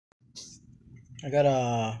I got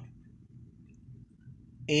a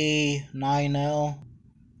a9l.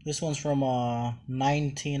 This one's from a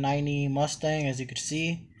 1990 Mustang, as you can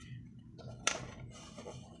see.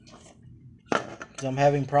 Because I'm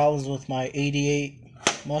having problems with my 88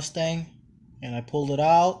 Mustang, and I pulled it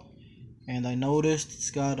out, and I noticed it's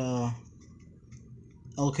got a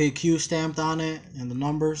LKQ stamped on it and the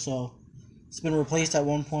number, so it's been replaced at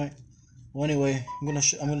one point. Well, anyway, I'm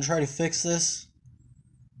gonna try to fix this.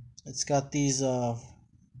 It's got these 4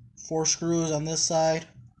 screws on this side.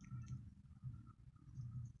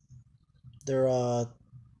 They're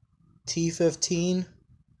T15.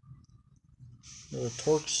 The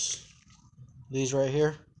Torx. These right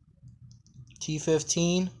here.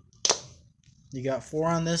 T15. You got 4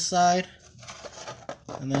 on this side,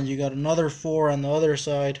 and then you got another 4 on the other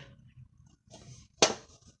side,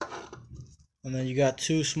 and then you got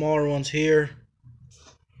 2 smaller ones here,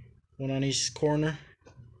 one on each corner,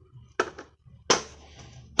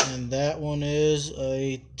 and that one is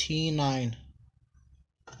a T9.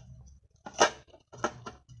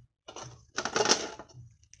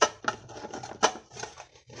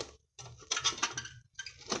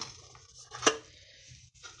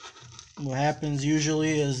 What happens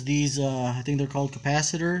usually is these, I think they're called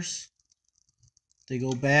capacitors, they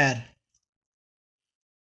go bad.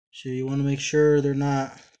 So you want to make sure they're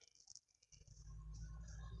not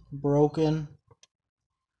broken.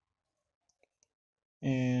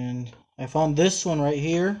 And I found this one right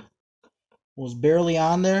here was barely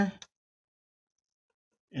on there,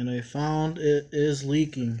 and I found it is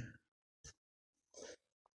leaking.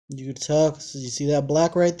 You can tell, so you see that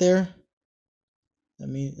black right there? I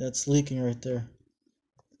mean, that's leaking right there.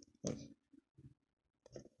 Look.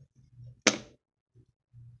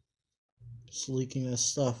 It's leaking this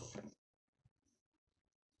stuff.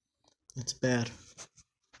 It's bad.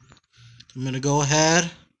 I'm gonna go ahead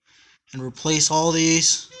and replace all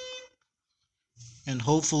these, and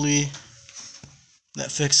hopefully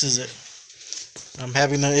that fixes it. I'm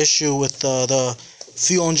having an issue with the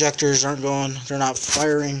fuel injectors aren't going, they're not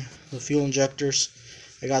firing the fuel injectors.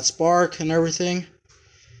 I got spark and everything.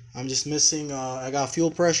 I'm just missing, I got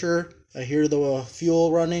fuel pressure. I hear the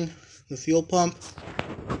fuel running, the fuel pump.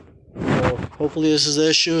 So hopefully this is the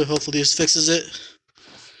issue. Hopefully this fixes it.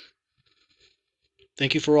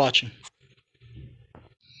 Thank you for watching.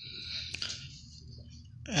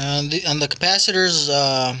 And the capacitors,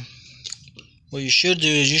 what you should do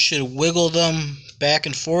is you should wiggle them back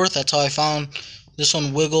and forth. That's how I found this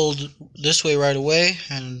one wiggled this way right away,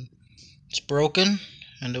 and it's broken.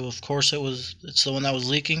 And of course it's the one that was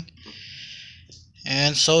leaking.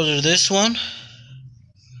 And so did this one.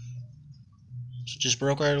 It just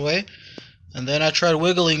broke right away. And then I tried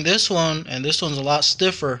wiggling this one, and this one's a lot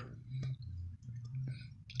stiffer.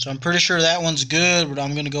 So I'm pretty sure that one's good, but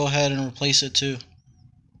I'm gonna go ahead and replace it too.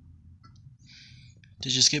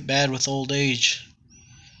 They just get bad with old age.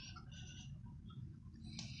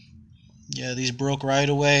 Yeah, these broke right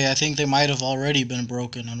away. I think they might have already been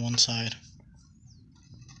broken on one side.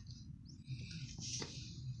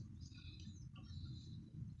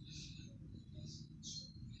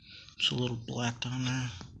 It's a little black down there.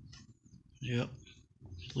 Yep,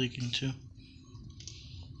 it's leaking too.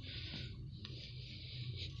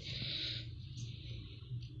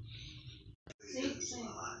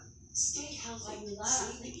 Stay healthy,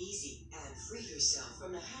 save it easy, and free yourself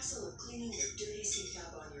from the hassle of cleaning your dirty sink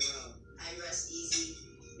tub on your own. I rest easy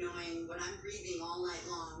knowing what I'm breathing all night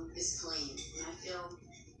long is clean, and I feel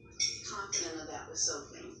confident of that with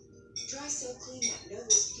SoClean. Try SoClean at no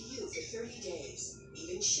risk to you for 30 days.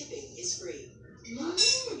 Even shipping is free.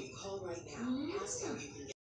 Plus, when you call right now, ask how you can get